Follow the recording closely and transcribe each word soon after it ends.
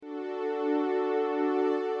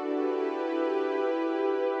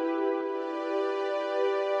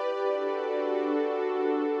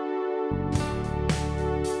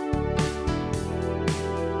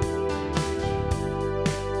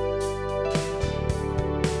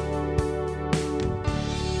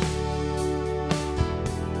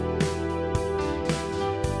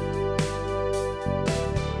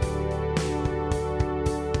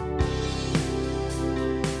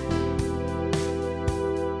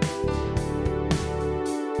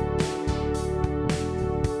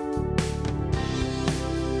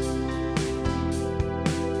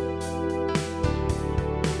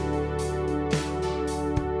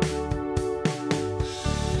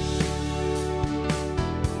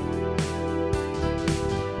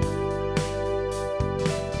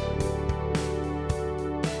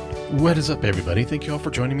What is up, everybody? Thank you all for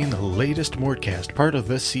joining me in the latest Mordcast, part of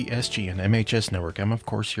the CSG and MHS network. I'm, of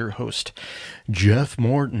course, your host, Jeff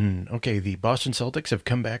Morton. Okay, the Boston Celtics have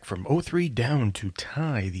come back from 0-3 down to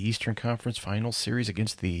tie the Eastern Conference Finals series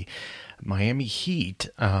against the Miami Heat,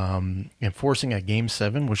 enforcing a Game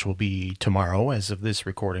 7, which will be tomorrow as of this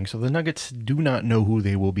recording. So the Nuggets do not know who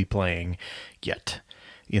they will be playing yet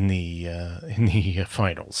in the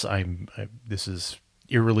finals. This is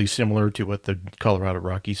eerily similar to what the Colorado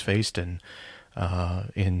Rockies faced in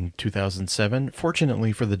 2007.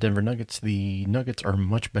 Fortunately for the Denver Nuggets, the Nuggets are a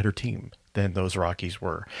much better team than those Rockies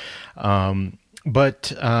were.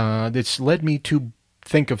 But it's led me to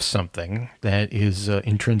think of something that is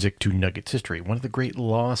intrinsic to Nuggets history, one of the great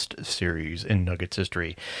lost series in Nuggets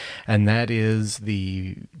history, and that is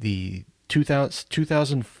the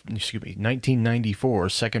 1994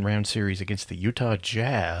 second round series against the Utah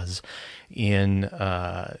Jazz in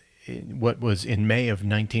what was in May of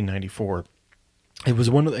 1994. It was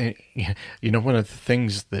one of the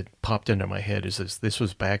things that popped into my head is this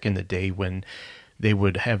was back in the day when they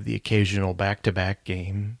would have the occasional back-to-back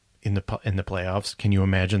game in the playoffs. Can you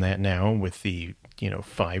imagine that now with the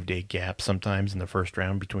 5-day gap sometimes in the first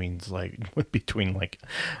round between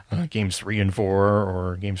games 3 and 4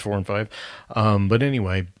 or games 4 and 5. But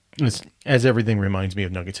anyway, as everything reminds me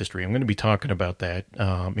of Nuggets history, I'm going to be talking about that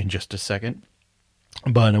in just a second.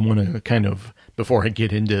 But I want to kind of, before I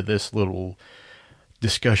get into this little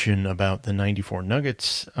discussion about the 94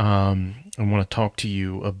 Nuggets, I want to talk to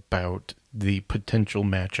you about the potential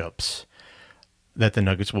matchups that the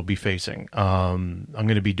Nuggets will be facing. I'm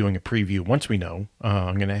going to be doing a preview once we know.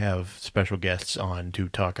 I'm going to have special guests on to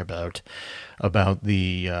talk about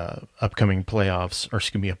the upcoming playoffs, or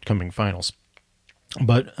upcoming finals.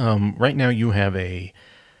 But right now you have a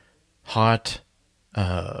hot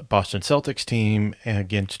Boston Celtics team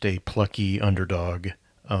against a plucky underdog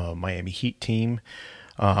Miami Heat team.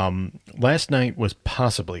 Last night was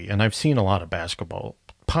possibly, and I've seen a lot of basketball,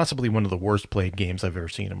 possibly one of the worst played games I've ever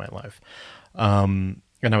seen in my life. And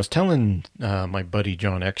I was telling my buddy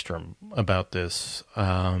John Ekstrom about this,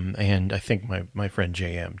 and I think my friend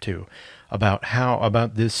JM too, about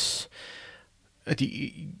this.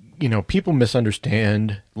 People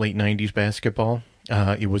misunderstand late 90s basketball.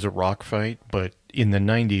 It was a rock fight, but in the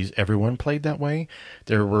 90s, everyone played that way.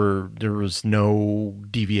 There was no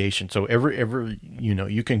deviation. So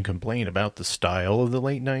you can complain about the style of the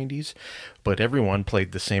late 90s, but everyone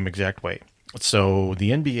played the same exact way. So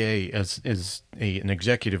the NBA, as an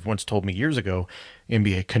executive once told me years ago,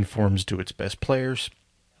 NBA conforms to its best players,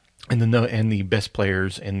 and the best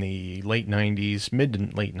players in the late 90s, mid to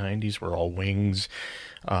late 90s, were all wings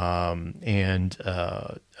and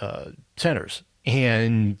centers,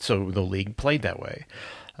 and so the league played that way,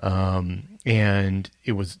 and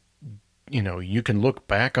it was, you can look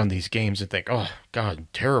back on these games and think, oh God,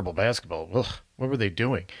 terrible basketball. Ugh, what were they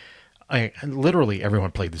doing? Literally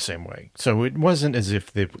everyone played the same way. So it wasn't as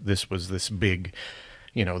if this was this big,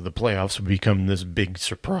 the playoffs would become this big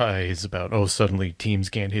surprise about, suddenly teams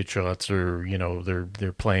can't hit shots, or,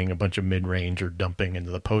 they're playing a bunch of mid-range or dumping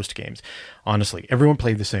into the post games. Honestly, everyone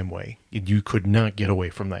played the same way. You could not get away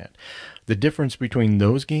from that. The difference between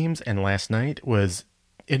those games and last night was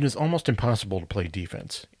it is almost impossible to play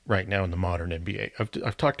defense right now in the modern NBA.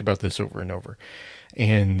 I've talked about this over and over.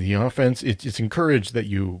 And the offense, it's encouraged that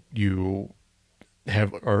you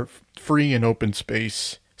are free and open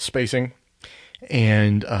spacing,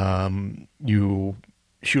 and you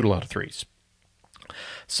shoot a lot of threes.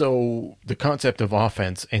 So the concept of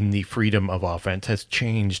offense and the freedom of offense has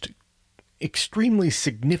changed extremely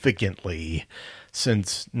significantly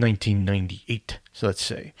since 1998, so let's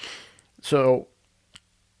say. So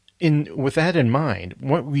with that in mind,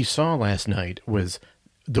 what we saw last night was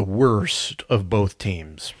the worst of both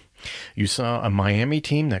teams. You saw a Miami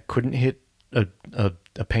team that couldn't hit a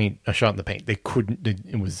shot in the paint. They couldn't.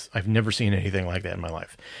 I've never seen anything like that in my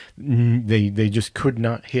life. They just could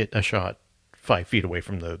not hit a shot 5 feet away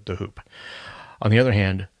from the hoop. On the other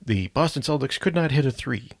hand, the Boston Celtics could not hit a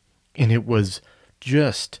three, and it was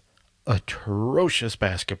just atrocious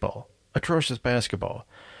basketball. Atrocious basketball.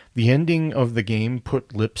 The ending of the game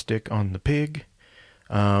put lipstick on the pig,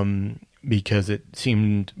 because it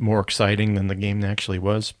seemed more exciting than the game actually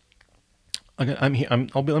was. Let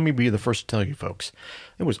me be the first to tell you, folks,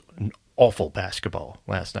 it was an awful basketball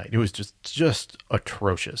last night. It was just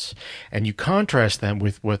atrocious. And you contrast that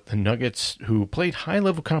with what the Nuggets, who played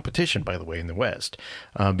high-level competition, by the way, in the West,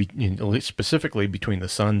 specifically between the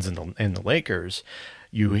Suns and the Lakers,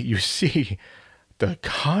 you see the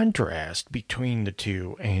contrast between the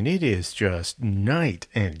two, and it is just night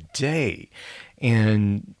and day.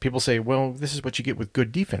 And people say, well, this is what you get with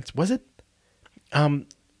good defense. Was it?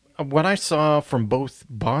 What I saw from both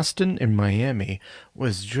Boston and Miami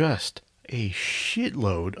was just a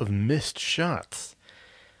shitload of missed shots.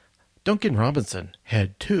 Duncan Robinson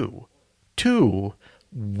had two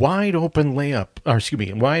wide open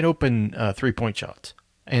wide open 3-point shots.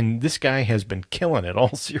 And this guy has been killing it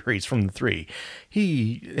all series from the three.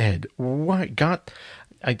 He had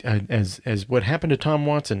as what happened to Tom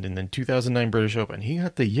Watson in the 2009 British Open. He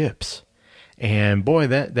got the yips, and boy,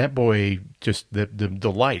 that boy just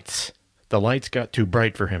the lights got too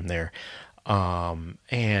bright for him there.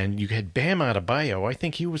 And you had Bam Adebayo. I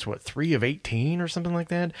think he was 3 of 18 or something like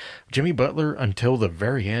that. Jimmy Butler until the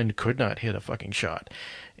very end could not hit a fucking shot.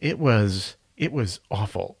 It was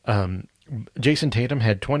awful. Jason Tatum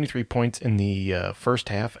had 23 points in the first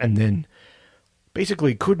half, and then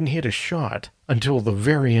basically couldn't hit a shot until the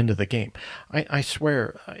very end of the game. I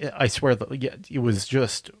swear that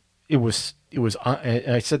it was.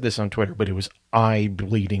 I said this on Twitter, but it was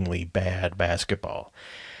eye-bleedingly bad basketball.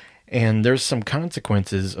 And there's some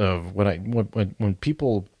consequences of when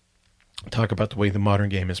people talk about the way the modern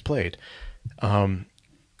game is played.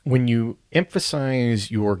 When you emphasize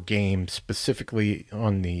your game specifically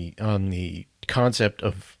on the concept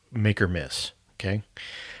of make or miss, okay,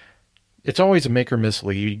 it's always a make or miss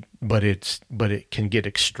league, but it can get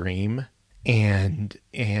extreme, and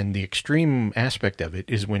the extreme aspect of it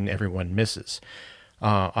is when everyone misses.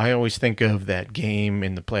 I always think of that game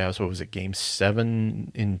in the playoffs. What was it? Game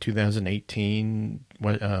 7 in 2018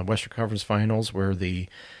 Western Conference Finals, where the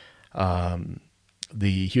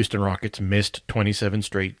Houston Rockets missed 27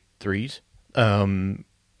 straight threes.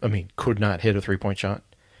 Could not hit a 3-point shot,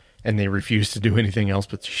 and they refused to do anything else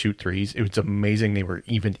but shoot threes. It was amazing they were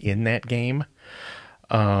even in that game.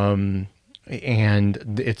 And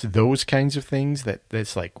it's those kinds of things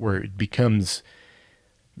that's like where it becomes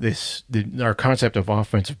our concept of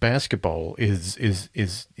offensive basketball has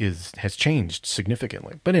changed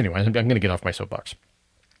significantly. But anyway, I'm going to get off my soapbox.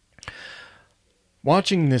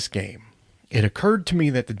 Watching this game, it occurred to me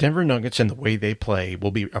that the Denver Nuggets and the way they play will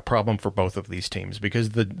be a problem for both of these teams,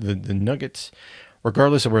 because the Nuggets,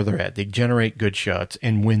 regardless of where they're at, they generate good shots,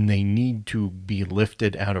 and when they need to be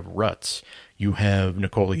lifted out of ruts, you have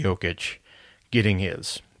Nikola Jokic getting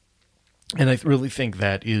his. And I really think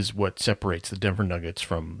that is what separates the Denver Nuggets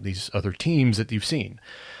from these other teams that you've seen.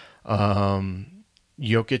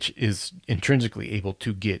 Jokic is intrinsically able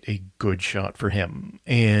to get a good shot for him.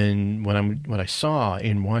 And what I saw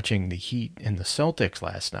in watching the Heat and the Celtics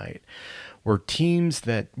last night were teams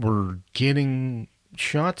that were getting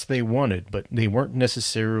shots they wanted, but they weren't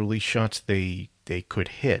necessarily shots they could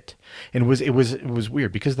hit. And it was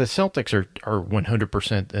weird, because the Celtics are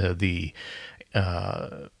 100%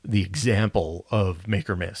 the example of make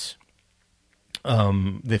or miss.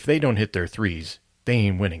 If they don't hit their threes, they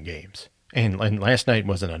ain't winning games. And last night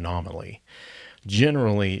was an anomaly.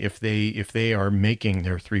 Generally, if they are making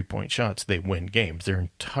their 3-point shots, they win games. Their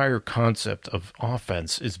entire concept of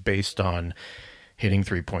offense is based on hitting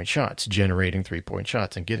 3-point shots, generating 3-point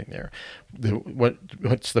shots, and getting there.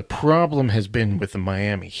 What's the problem has been with the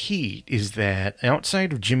Miami Heat is that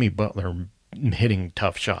outside of Jimmy Butler hitting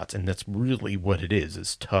tough shots, and that's really what it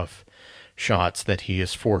is tough shots that he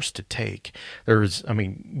is forced to take.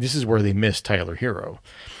 This is where they miss Tyler Hero.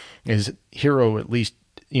 Hero, at least,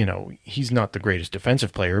 he's not the greatest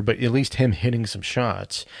defensive player, but at least him hitting some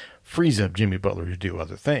shots frees up Jimmy Butler to do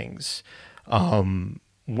other things.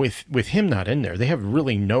 With him not in there, they have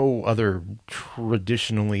really no other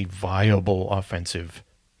traditionally viable offensive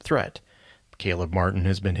threat. Caleb Martin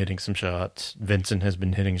has been hitting some shots. Vincent has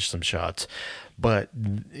been hitting some shots. But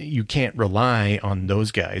you can't rely on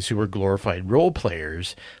those guys who are glorified role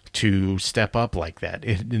players to step up like that.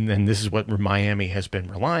 And this is what Miami has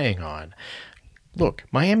been relying on. Look,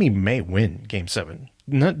 Miami may win Game 7.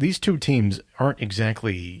 These two teams aren't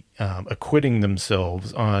exactly acquitting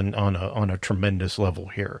themselves on a tremendous level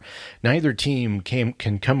here. Neither team can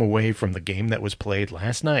come away from the game that was played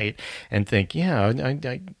last night and think, yeah,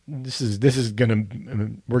 this is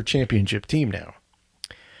we're a championship team now.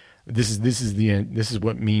 This is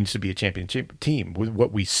what it means to be a championship team.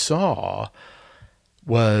 What we saw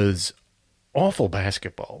was awful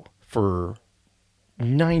basketball for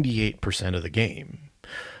 98% of the game.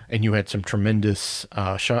 And you had some tremendous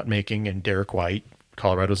shot making, and Derek White,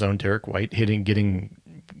 Colorado's own Derek White, getting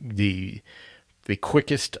the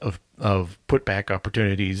quickest of putback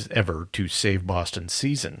opportunities ever to save Boston's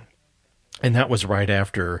season. And that was right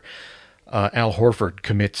after Al Horford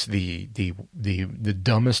commits the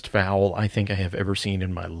dumbest foul I think I have ever seen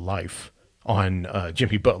in my life on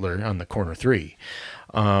Jimmy Butler on the corner three.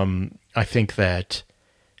 I think that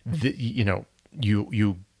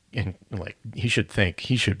you and like he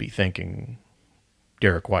should be thanking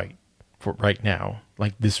Derek White for right now,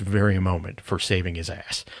 like this very moment, for saving his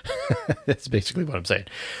ass. That's basically what I'm saying.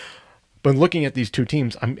 But looking at these two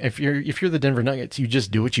teams, if you're the Denver Nuggets, you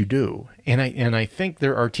just do what you do. And I think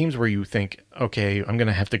there are teams where you think, okay, I'm going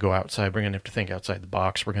to have to go outside. We're going to have to think outside the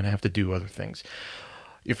box. We're going to have to do other things.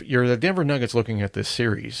 If you're the Denver Nuggets looking at this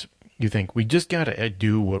series, you think we just got to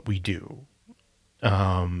do what we do.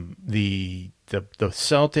 The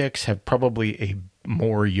Celtics have probably a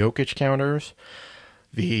more Jokic counters.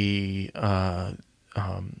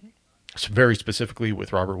 Very specifically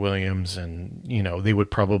with Robert Williams, and they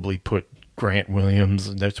would probably put Grant Williams,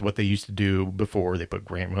 and that's what they used to do before. They put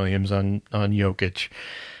Grant Williams on Jokic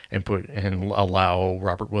and allow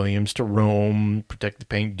Robert Williams to roam, protect the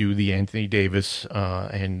paint, do the Anthony Davis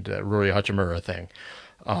and Rory Hachimura thing.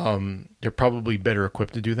 They're probably better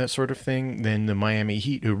equipped to do that sort of thing than the Miami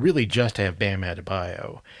Heat, who really just have Bam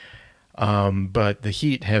Adebayo. But the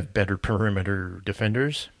Heat have better perimeter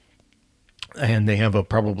defenders, and they have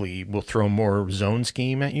probably will throw more zone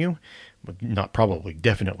scheme at you. Not probably,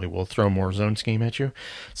 definitely will throw more zone scheme at you.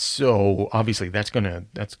 So obviously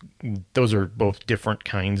those are both different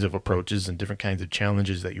kinds of approaches and different kinds of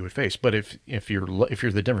challenges that you would face. But if you're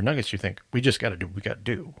the Denver Nuggets, you think we just got to do what we got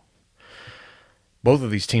to do. Both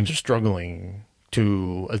of these teams are struggling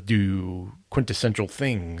to do quintessential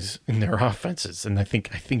things in their offenses. And I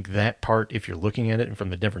think that part, if you're looking at it from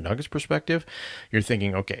the Denver Nuggets perspective, you're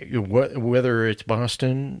thinking, okay, whether it's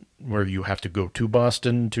Boston, where you have to go to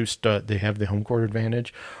Boston they have the home court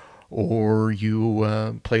advantage, or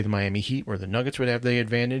you play the Miami Heat, where the Nuggets would have the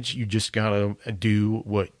advantage, you just got to do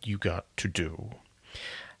what you got to do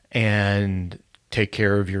and take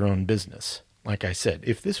care of your own business. Like I said,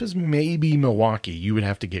 if this was maybe Milwaukee, you would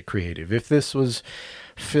have to get creative. If this was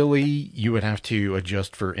Philly, you would have to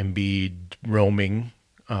adjust for Embiid roaming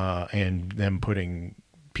and them putting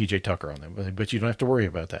PJ Tucker on them. But you don't have to worry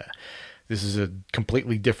about that. This is a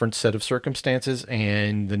completely different set of circumstances,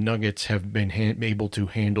 and the Nuggets have been able to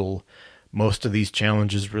handle most of these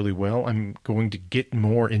challenges really well. I'm going to get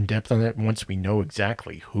more in depth on that once we know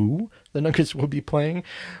exactly who the Nuggets will be playing.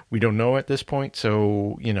 We don't know at this point,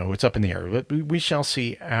 so it's up in the air. But we shall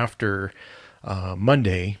see after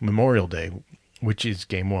Monday, Memorial Day, which is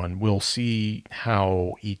game one. We'll see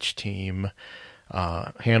how each team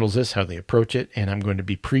handles this, how they approach it, and I'm going to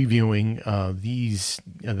be previewing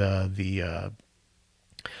the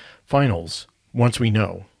finals once we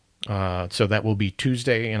know. So that will be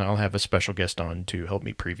Tuesday, and I'll have a special guest on to help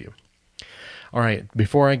me preview. All right,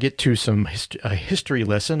 before I get to some history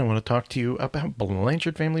lesson, I want to talk to you about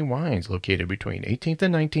Blanchard Family Wines, located between 18th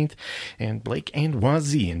and 19th and Blake and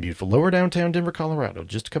Wazee in beautiful lower downtown Denver, Colorado,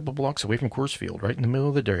 just a couple blocks away from Coors Field, right in the middle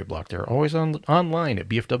of the dairy block. They're always online at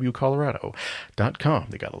bfwcolorado.com.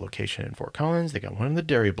 They got a location in Fort Collins, they got one in the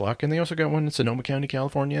dairy block, and they also got one in Sonoma County,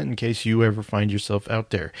 California, in case you ever find yourself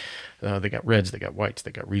out there. They got reds, they got whites,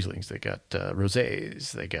 they got Rieslings, they got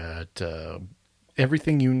rosés, they got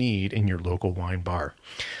everything you need in your local wine bar.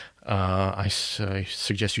 I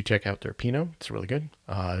suggest you check out their Pinot. It's really good.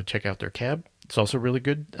 Check out their Cab. It's also really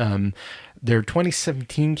good. Their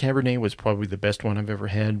 2017 Cabernet was probably the best one I've ever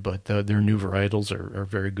had, but their new varietals are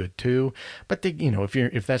very good too. But they,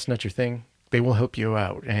 if that's not your thing, they will help you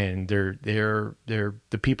out, and the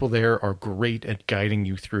people there are great at guiding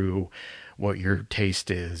you through what your taste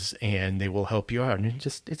is, and they will help you out. And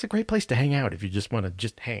it's a great place to hang out if you just want to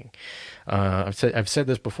just hang. I've said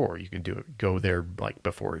this before. You can go there like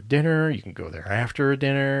before dinner. You can go there after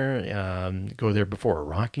dinner. Go there before a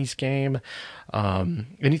Rockies game.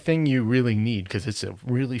 Anything you really need, because it's a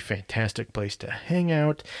really fantastic place to hang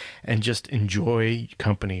out and just enjoy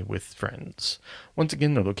company with friends. Once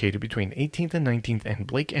again, they're located between 18th and 19th and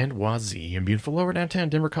Blake and Wazee in beautiful lower downtown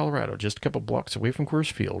Denver, Colorado, just a couple blocks away from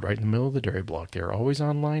Coors Field, right in the middle of the dairy block. They're always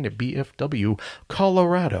online at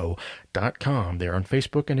bfwcolorado.com. They're on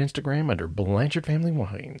Facebook and Instagram under Blanchard Family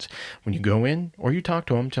Wines. When you go in or you talk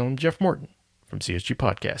to them, tell them Jeff Morton from CSG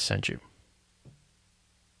Podcast sent you.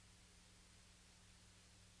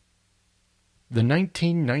 The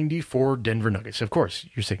 1994 Denver Nuggets. Of course,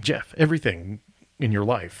 you're saying, Jeff, everything in your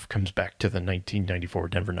life comes back to the 1994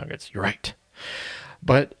 Denver Nuggets. You're right.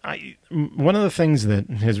 But one of the things that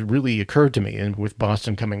has really occurred to me, and with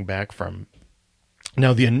Boston coming back from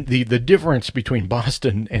now, the difference between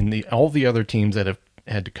Boston and all the other teams that have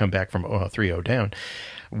had to come back from 3-0 down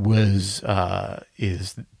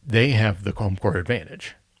is they have the home court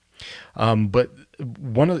advantage. But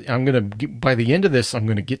by the end of this, I'm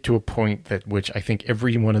gonna get to a point that which I think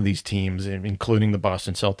every one of these teams, including the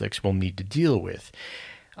Boston Celtics, will need to deal with.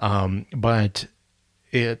 But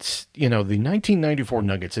it's, the 1994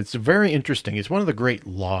 Nuggets. It's very interesting. It's one of the great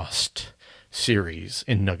lost series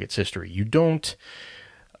in Nuggets history.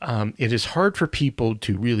 It is hard for people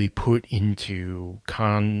to really put into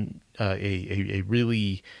a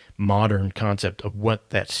really modern concept of what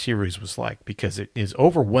that series was like, because it is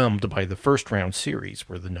overwhelmed by the first round series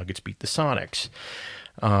where the Nuggets beat the Sonics.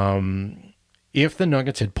 If the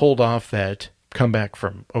Nuggets had pulled off that comeback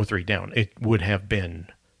from 0-3 down, it would have been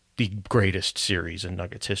the greatest series in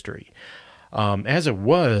Nuggets history. As it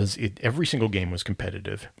was, every single game was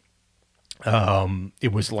competitive.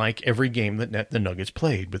 It was like every game that the Nuggets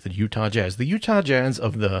played with the Utah Jazz. The Utah Jazz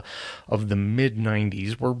of the mid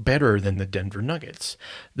 '90s were better than the Denver Nuggets.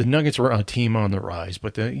 The Nuggets were a team on the rise,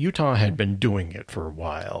 but the Utah had been doing it for a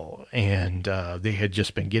while, and they had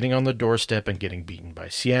just been getting on the doorstep and getting beaten by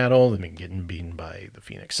Seattle. They've been getting beaten by the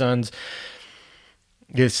Phoenix Suns.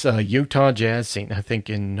 This Utah Jazz, I think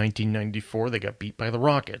in 1994, they got beat by the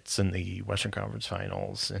Rockets in the Western Conference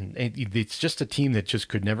Finals. And it's just a team that just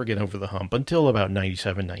could never get over the hump until about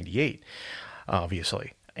 97, 98,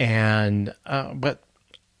 obviously. And but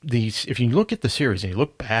if you look at the series and you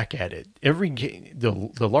look back at it, every game,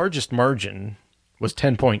 the largest margin was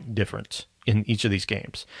 10-point difference in each of these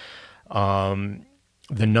games. The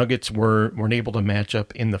Nuggets weren't able to match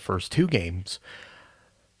up in the first two games.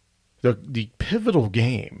 The pivotal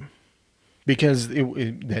game, because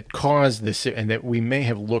that caused this, and that we may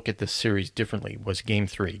have looked at this series differently, was Game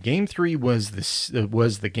 3. Game 3 was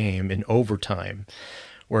the game in overtime,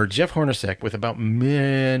 where Jeff Hornacek, with about a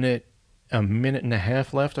minute and a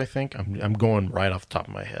half left, I think, I'm going right off the top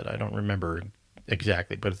of my head, I don't remember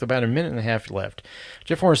exactly, but it's about a minute and a half left.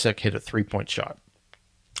 Jeff Hornacek hit a 3-point shot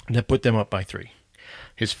that put them up by 3.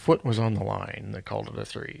 His foot was on the line. They called it a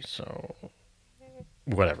 3, so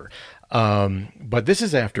whatever. But this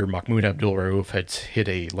is after Mahmoud Abdul-Rauf had hit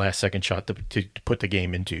a last-second shot to put the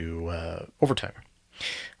game into overtime.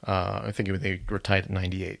 I think they were tied at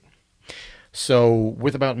 98. So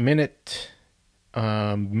with about minute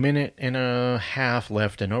and a half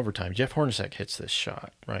left in overtime, Jeff Hornacek hits this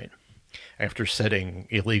shot, right? After setting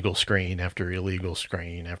illegal screen after illegal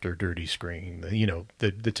screen after dirty screen,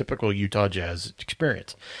 the typical Utah Jazz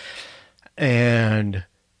experience. And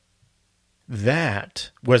that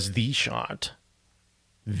was the shot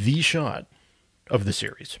of the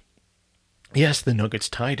series. Yes, the Nuggets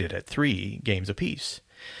tied it at 3 games apiece.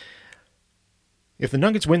 If the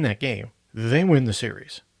Nuggets win that game, they win the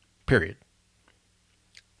series. Period.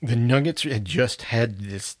 The Nuggets had just had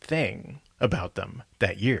this thing about them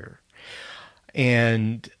that year.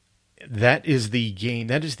 And that is the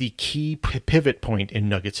key pivot point in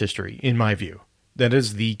Nuggets history, in my view. That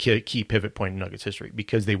is the key pivot point in Nuggets history,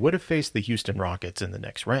 because they would have faced the Houston Rockets in the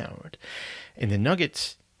next round. And the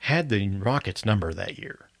Nuggets had the Rockets number that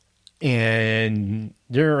year. And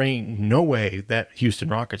there ain't no way that Houston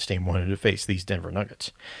Rockets team wanted to face these Denver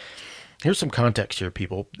Nuggets. Here's some context here,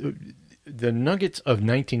 people. The Nuggets of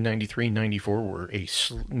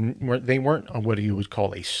 1993-94 they weren't what you would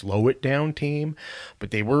call a slow it down team,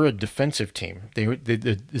 but they were a defensive team.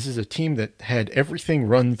 This is a team that had everything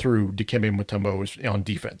run through Dikembe Mutombo on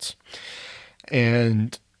defense.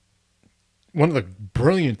 And one of the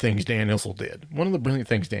brilliant things Dan Issel did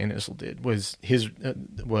was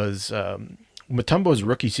Mutombo's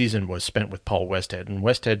rookie season was spent with Paul Westhead, and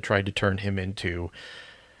Westhead tried to turn him into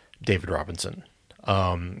David Robinson.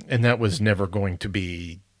 And that was never going to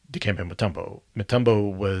be Dikembe Mutombo.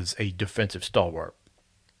 Mutombo was a defensive stalwart.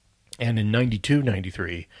 And in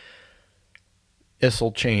 92-93,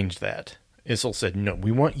 Issel changed that. Issel said, no,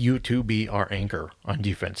 we want you to be our anchor on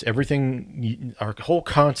defense. Our whole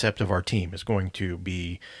concept of our team is going to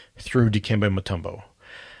be through Dikembe Mutombo.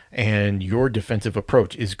 And your defensive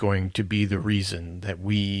approach is going to be the reason that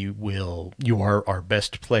you are our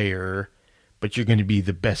best player, but you're going to be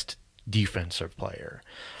the best defensive player.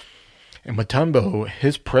 And Mutombo,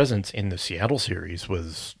 his presence in the Seattle series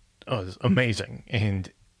was amazing.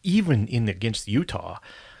 And even against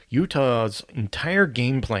Utah's entire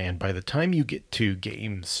game plan by the time you get to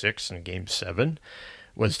Game 6 and Game 7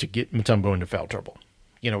 was to get Mutombo into foul trouble.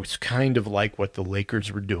 It's kind of like what the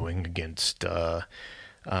Lakers were doing against Nikola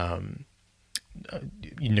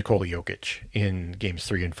Jokic in Games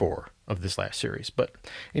 3 and 4 of this last series. But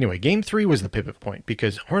anyway, Game 3 was the pivot point,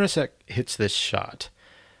 because Hornacek hits this shot.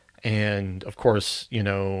 And, of course, the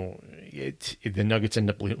Nuggets end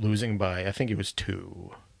up losing by, I think it was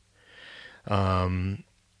 2. The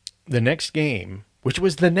next game, which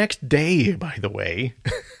was the next day, by the way,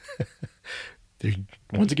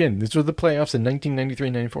 Once again, this was the playoffs in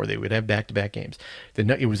 1993-94. They would have back-to-back games.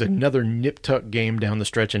 It was another nip-tuck game down the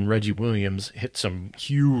stretch, and Reggie Williams hit some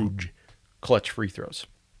huge clutch free throws.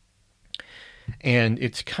 And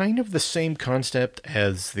it's kind of the same concept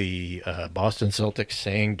as the Boston Celtics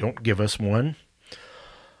saying, don't give us one.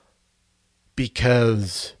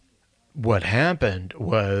 Because what happened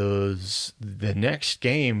was the next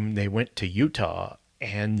game they went to Utah,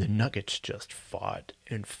 and the Nuggets just fought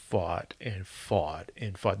and fought and fought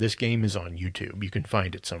and fought. This game is on YouTube. You can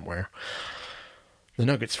find it somewhere. The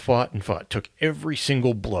Nuggets fought and fought, took every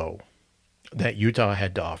single blow that Utah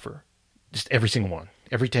had to offer. Just every single one.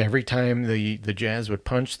 Every time the Jazz would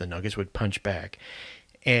punch, the Nuggets would punch back.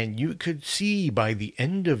 And you could see by the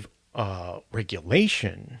end of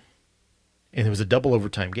regulation, and it was a double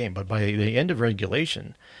overtime game, but by the end of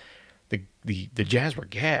regulation, the Jazz were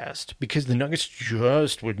gassed because the Nuggets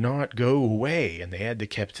just would not go away, and they had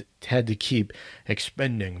to keep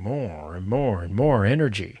expending more and more and more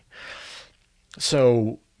energy.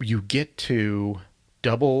 So you get to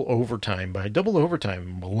double overtime. By double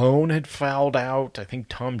overtime, Malone had fouled out. I think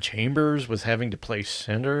Tom Chambers was having to play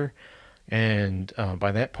center, and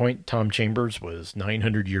by that point, Tom Chambers was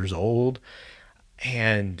 900 years old,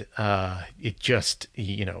 and it just,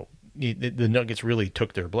 the Nuggets really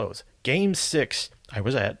took their blows. Game 6, I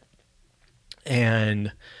was at,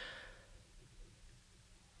 and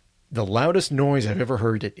the loudest noise I've ever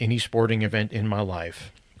heard at any sporting event in my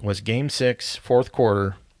life was Game 6, fourth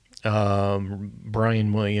quarter.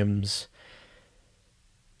 Brian Williams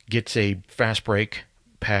gets a fast break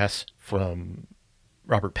pass from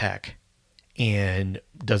Robert Pack and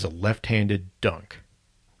does a left-handed dunk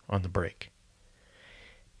on the break.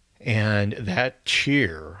 And that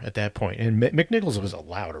cheer at that point, and McNichols was a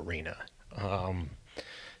loud arena,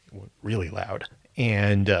 really loud,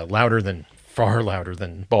 and far louder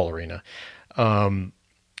than Ball Arena.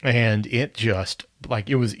 And it just,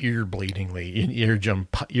 it was eardrum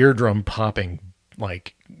popping,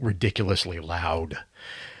 ridiculously loud.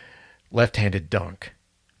 Left-handed dunk,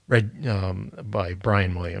 by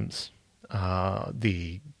Brian Williams,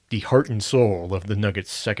 the heart and soul of the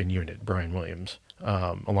Nuggets' second unit, Brian Williams,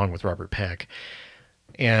 along with Robert Pack.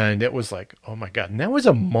 And it was like, oh my God. And that was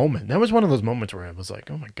a moment. That was one of those moments where I was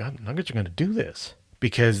like, oh my God, the Nuggets are going to do this.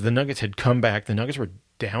 Because the Nuggets had come back. The Nuggets were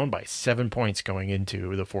down by 7 points going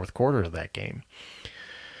into the fourth quarter of that game.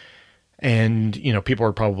 And, people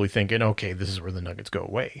are probably thinking, okay, this is where the Nuggets go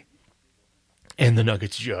away. And the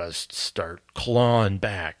Nuggets just start clawing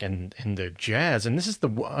back. And the Jazz, and this is the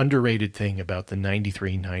underrated thing about the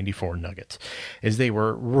 93-94 Nuggets, is they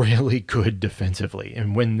were really good defensively.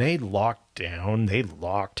 And when they locked down,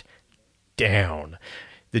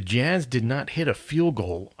 The Jazz did not hit a field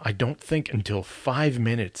goal, I don't think, until 5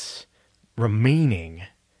 minutes remaining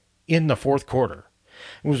in the fourth quarter.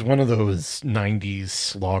 It was one of those 90s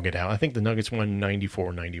slog it out. I think the Nuggets won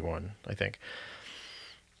 94-91, I think.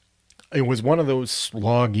 It was one of those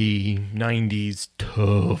sloggy 90s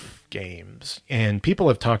tough games. And people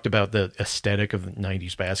have talked about the aesthetic of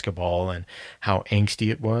 90s basketball and how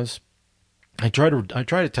angsty it was. I try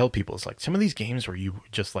to tell people, it's like some of these games where you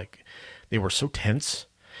just they were so tense,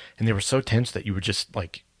 and they were so tense that you would just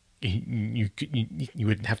you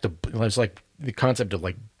would have to, it was like the concept of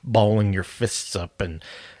balling your fists up and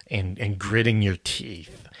gritting your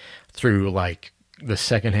teeth through the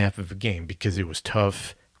second half of a game because it was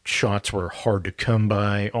tough. Shots were hard to come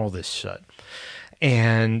by, all this shit.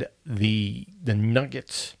 And the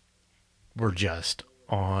Nuggets were just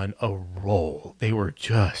on a roll. They were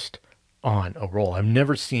just on a roll. I've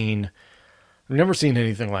never seen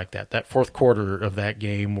anything like that. That fourth quarter of that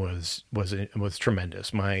game was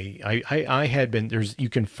tremendous. I had been, you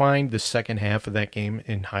can find the second half of that game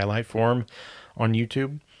in highlight form on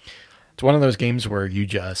YouTube. It's one of those games where you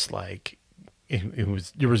just there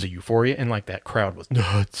was a euphoria, and that crowd was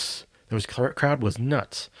nuts. Crowd was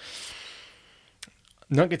nuts.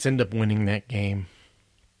 Nuggets end up winning that game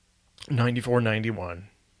 94-91.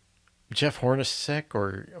 Jeff Hornacek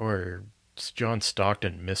or John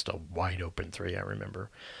Stockton missed a wide open three, I remember.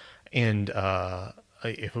 And I'm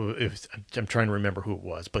trying to remember who it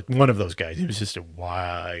was, but one of those guys, it was just a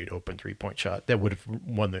wide open 3-point shot that would have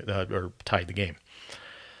won or tied the game.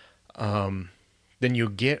 Then you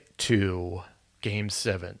get to Game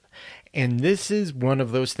 7. And this is one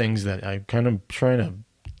of those things that I'm kind of trying to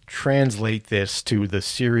translate this to the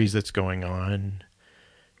series that's going on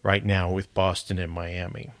right now with Boston and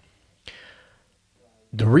Miami.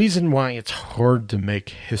 The reason why it's hard to make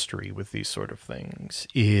history with these sort of things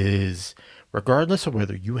is, regardless of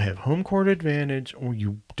whether you have home court advantage or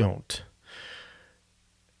you don't,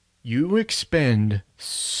 you expend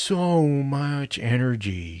so much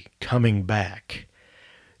energy coming back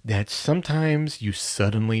that sometimes you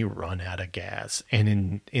suddenly run out of gas.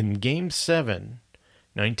 And in Game 7,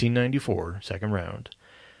 1994, second round,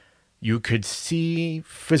 you could see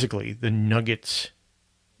physically the Nuggets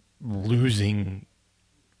losing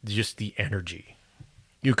just the energy.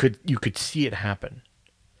 You could see it happen.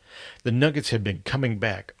 The Nuggets had been coming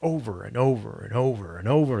back over and over and over and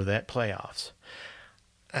over that playoffs.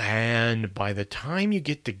 And by the time you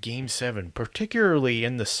get to Game 7, particularly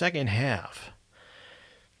in the second half,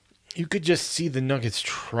 you could just see the Nuggets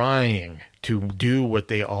trying to do what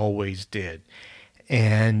they always did.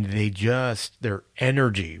 And their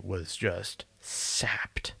energy was just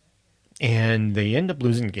sapped. And they end up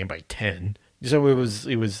losing the game by 10. So it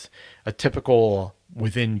was a typical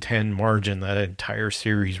within 10 margin that entire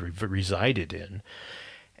series resided in.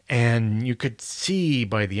 And you could see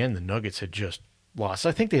by the end the Nuggets had just lost.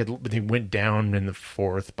 I think they went down in the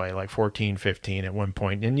fourth by like 14-15 at one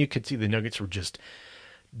point. And you could see the Nuggets were just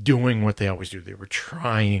doing what they always do. They were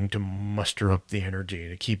trying to muster up the energy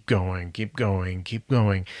to keep going, keep going, keep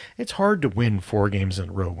going. It's hard to win 4 games in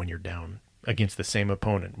a row when you're down against the same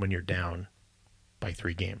opponent when you're down by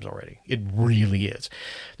 3 games already. It really is.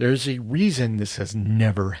 There's a reason this has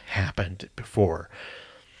never happened before.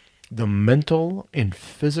 The mental and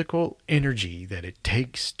physical energy that it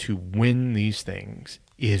takes to win these things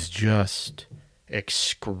is just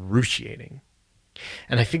excruciating.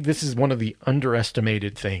 And I think this is one of the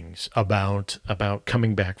underestimated things about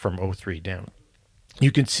coming back from 0-3 down.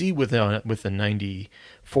 You can see with the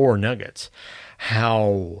 94 Nuggets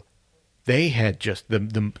how they had just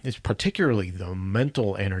it's particularly the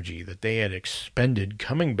mental energy that they had expended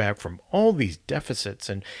coming back from all these deficits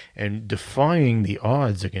and defying the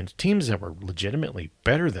odds against teams that were legitimately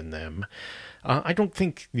better than them. I don't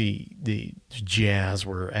think the Jazz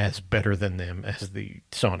were as better than them as the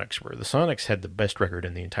Sonics were. The Sonics had the best record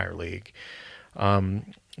in the entire league.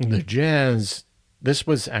 The Jazz, this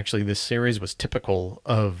series was typical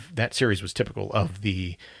of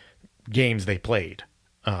the games they played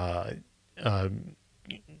all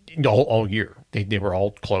year. They were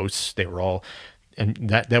all close. They were all, and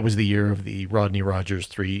that was the year of the Rodney Rogers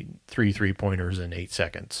three 3-pointers in 8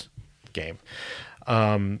 seconds game.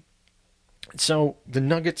 So the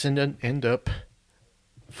Nuggets end up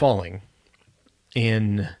falling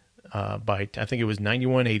in by, I think it was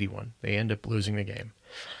 91-81. They end up losing the game.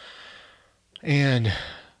 And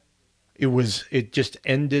it just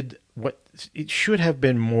ended what it should have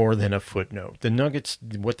been more than a footnote. The Nuggets,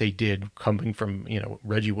 what they did, coming from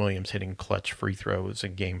Reggie Williams hitting clutch free throws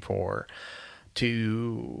in Game 4,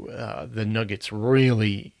 to the Nuggets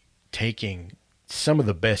really taking some of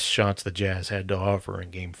the best shots the Jazz had to offer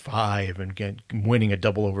in Game 5 and winning a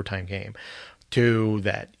double overtime game, to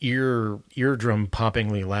that eardrum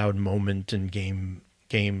poppingly loud moment in Game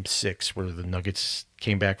 6 where the Nuggets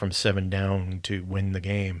came back from 7 down to win the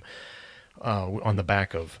game on the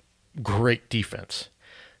back of great defense.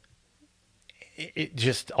 It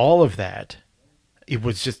just, all of that, it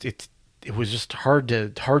was just hard to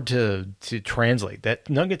translate. That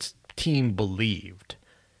Nuggets team believed,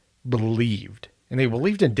 and they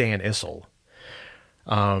believed in Dan Issel.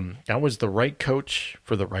 That was the right coach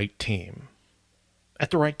for the right team at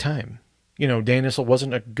the right time. Dan Issel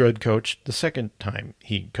wasn't a good coach the second time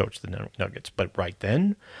he coached the Nuggets, but right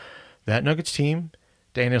then, that Nuggets team,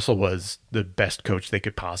 Dan Issel was the best coach they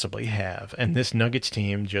could possibly have. And this Nuggets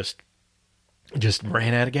team just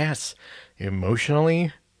ran out of gas.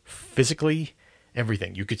 Emotionally, physically,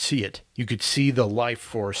 everything. You could see it. You could see the life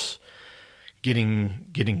force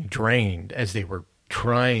getting drained as they were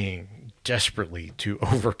trying desperately to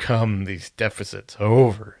overcome these deficits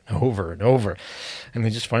over and over and over. And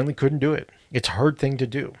they just finally couldn't do it. It's a hard thing to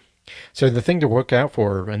do. So the thing to look out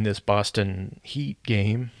for in this Boston Heat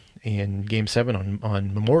game in Game 7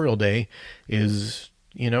 on Memorial Day is,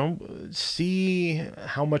 see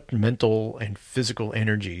how much mental and physical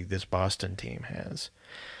energy this Boston team has.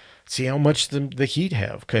 See how much the Heat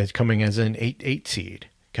have coming as an 8-8 seed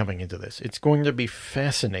coming into this. It's going to be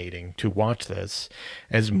fascinating to watch this.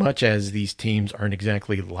 As much as these teams aren't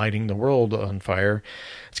exactly lighting the world on fire,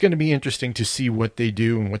 it's going to be interesting to see what they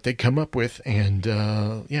do and what they come up with. And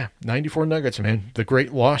 94 Nuggets, man, the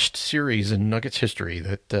great lost series in Nuggets history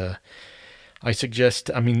that I suggest.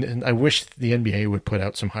 I mean, I wish the NBA would put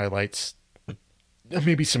out some highlights,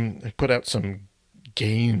 maybe put out some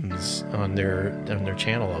games on their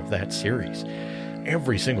channel of that series.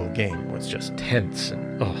 Every single game was just tense,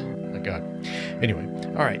 and oh my God. Anyway,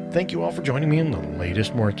 all right, thank you all for joining me in the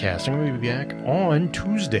latest Morecast. I'm going to be back on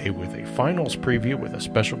Tuesday with a finals preview with a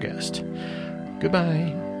special guest.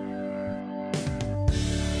 Goodbye.